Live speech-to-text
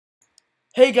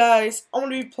Hey guys, I'm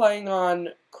gonna be playing on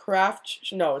what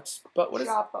is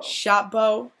Shoppo.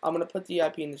 Shopbo. I'm gonna put the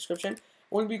IP in the description.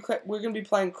 We're gonna be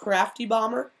playing Crafty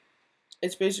Bomber.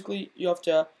 It's basically you have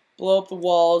to blow up the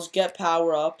walls, get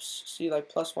power ups. See,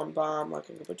 like +1 bomb. Like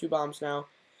I can put 2 bombs now.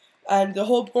 And the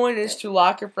whole point is to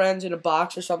lock your friends in a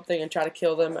box or something and try to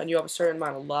kill them. And you have a certain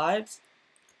amount of lives.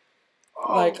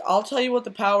 Like I'll tell you what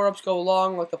the power ups go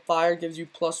along. Like the fire gives you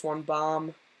 +1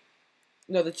 bomb.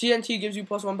 No, the TNT gives you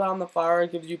 +1 bomb, the fire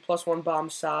gives you +1 bomb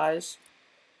size.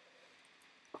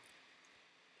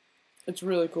 It's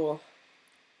really cool.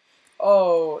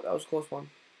 Oh, that was a close one.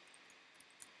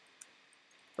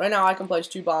 Right now I can place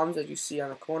 2 bombs as you see on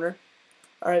the corner.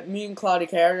 Alright, me and Cloudy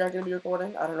Carey are going to be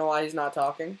recording. I don't know why he's not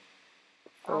talking.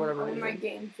 For whatever I'm in reason. my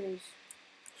game phase.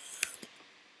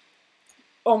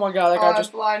 Oh my god, that guy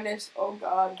just... blindness. Oh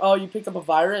god. Oh, you picked up a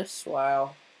virus?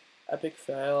 Wow. Epic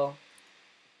fail.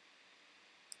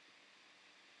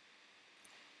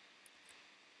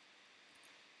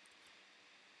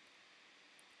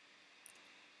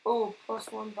 Oh,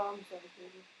 +1 bomb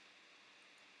dedicated.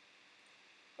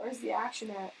 Where's the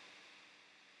action at?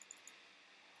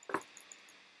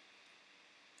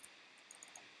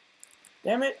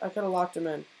 Damn it, I could have locked him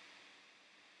in.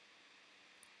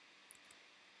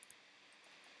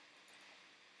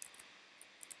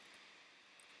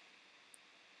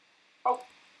 Oh.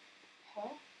 Huh?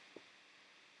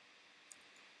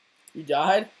 You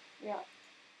died? Yeah.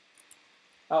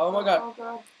 Oh my god. Oh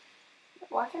god.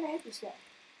 Why can't I hit this guy?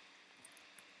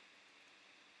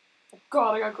 Oh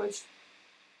god, I got glitched.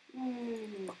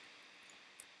 Did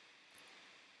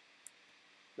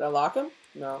I lock him?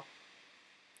 No.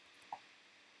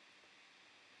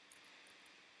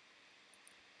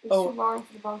 It's too long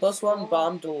for the bomb. +1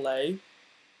 bomb delay.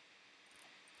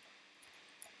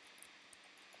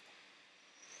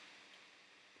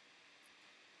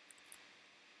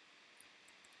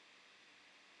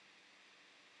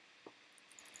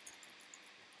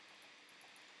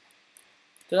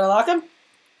 Did I lock him?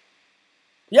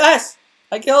 Yes!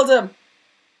 I killed him!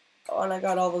 Oh, and I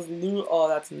got all those loot. Oh,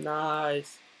 that's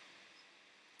nice.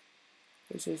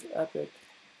 This is epic.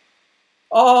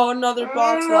 Oh, another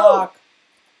box lock.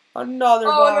 Another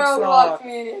box no, lock. locked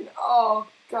me in. Oh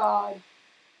god.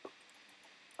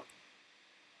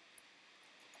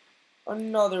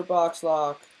 Another box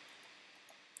lock.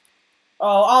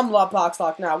 Oh, I'm box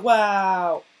lock now.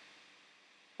 Wow.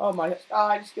 Oh my. Oh,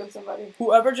 I just killed somebody.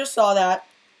 Whoever just saw that,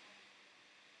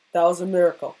 that was a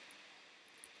miracle.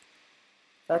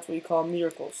 That's what you call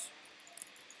miracles.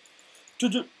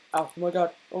 Ow, oh my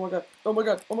god, oh my god, oh my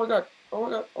god, oh my god, oh my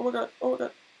god, oh my god, oh my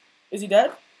god. Is he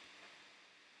dead?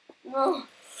 No.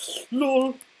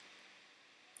 Lol.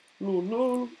 Lol,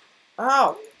 lol.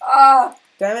 Ow. Ah.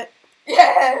 Damn it.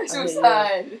 Yeah,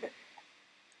 suicide.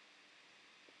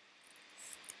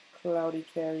 Cloudy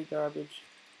Carey garbage.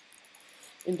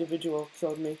 Individual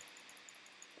killed me.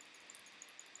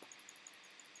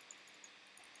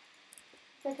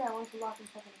 I think I want to lock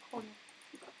himself in the corner.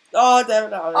 Oh, damn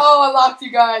it. Oh, I locked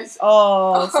you guys.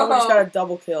 Oh, somebody's got a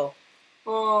double kill.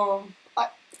 Boom.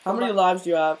 How many lives do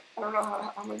you have? I don't know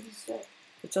how many did you say?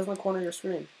 It says in the corner of your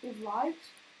screen. You have lives?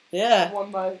 Yeah.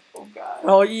 1 life. Oh, God.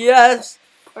 Oh, yes.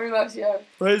 How many lives do you have?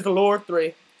 Praise the Lord.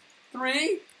 3.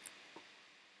 3?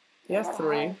 You have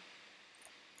 3.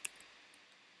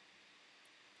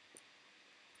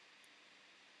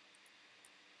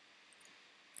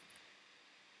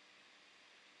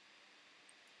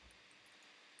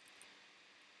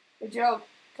 Hey, Joe,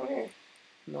 come here.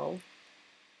 No.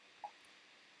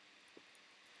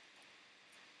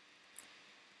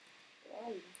 Where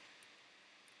are you?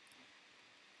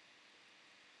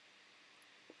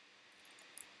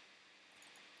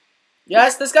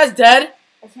 Yes, this guy's dead.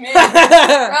 That's me.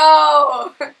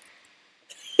 No!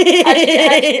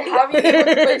 Actually, how are you able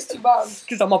to place 2 bombs?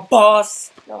 Because I'm a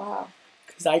boss. No, how?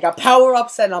 Because I got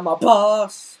power-ups and I'm a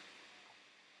boss.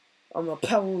 I'm a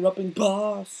power-upping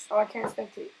boss. Oh, I can't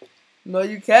spectate. No,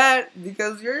 you can't,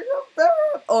 because you're a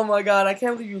power-up. Oh my god, I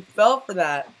can't believe you fell for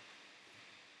that.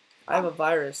 I have a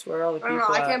virus. Where are all the people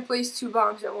I at? can't place 2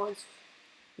 bombs at once.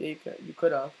 Yeah, you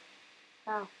could have.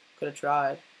 How? Could have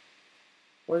tried.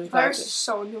 Where's the Virus is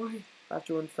so annoying. I have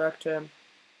to infect him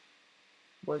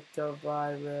with the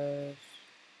virus.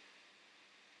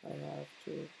 I have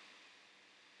to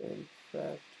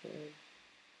infect him.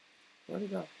 Where'd he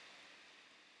go?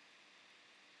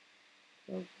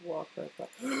 I'll walk right back.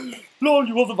 Lol,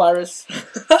 you have the virus.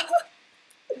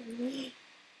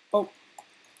 Oh.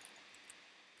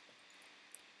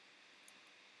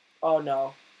 Oh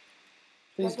no.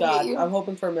 Please God, I'm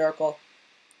hoping for a miracle.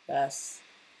 Yes.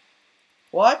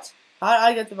 What? How did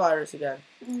I get the virus again?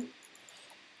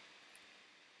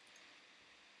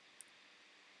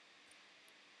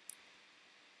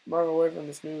 Run away from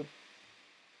this noob.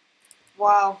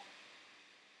 Wow.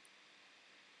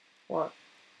 What?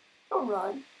 Don't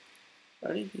run.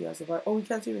 Ready? He has the fire. Oh, he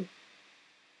can't see me.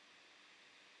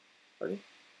 Ready?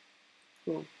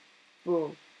 Boom.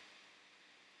 Boom.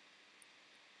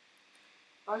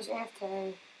 I was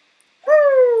AFK.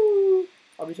 Woo!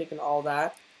 I'll be taking all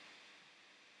that.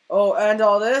 Oh, and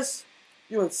all this?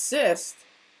 You insist?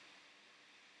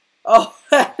 Oh,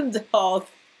 and all.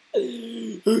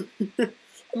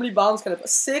 How many bombs can I put?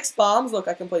 6 bombs? Look,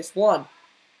 I can place 1,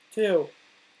 2,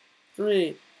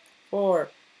 3, 4,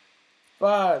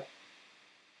 5,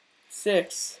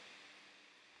 6.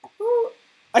 Woo.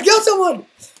 I killed someone!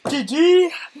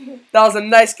 GG! That was a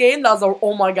nice game. That was a,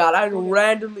 oh my god, I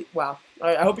randomly, wow.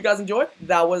 Alright, I hope you guys enjoyed.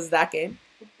 That was that game.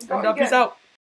 And peace out.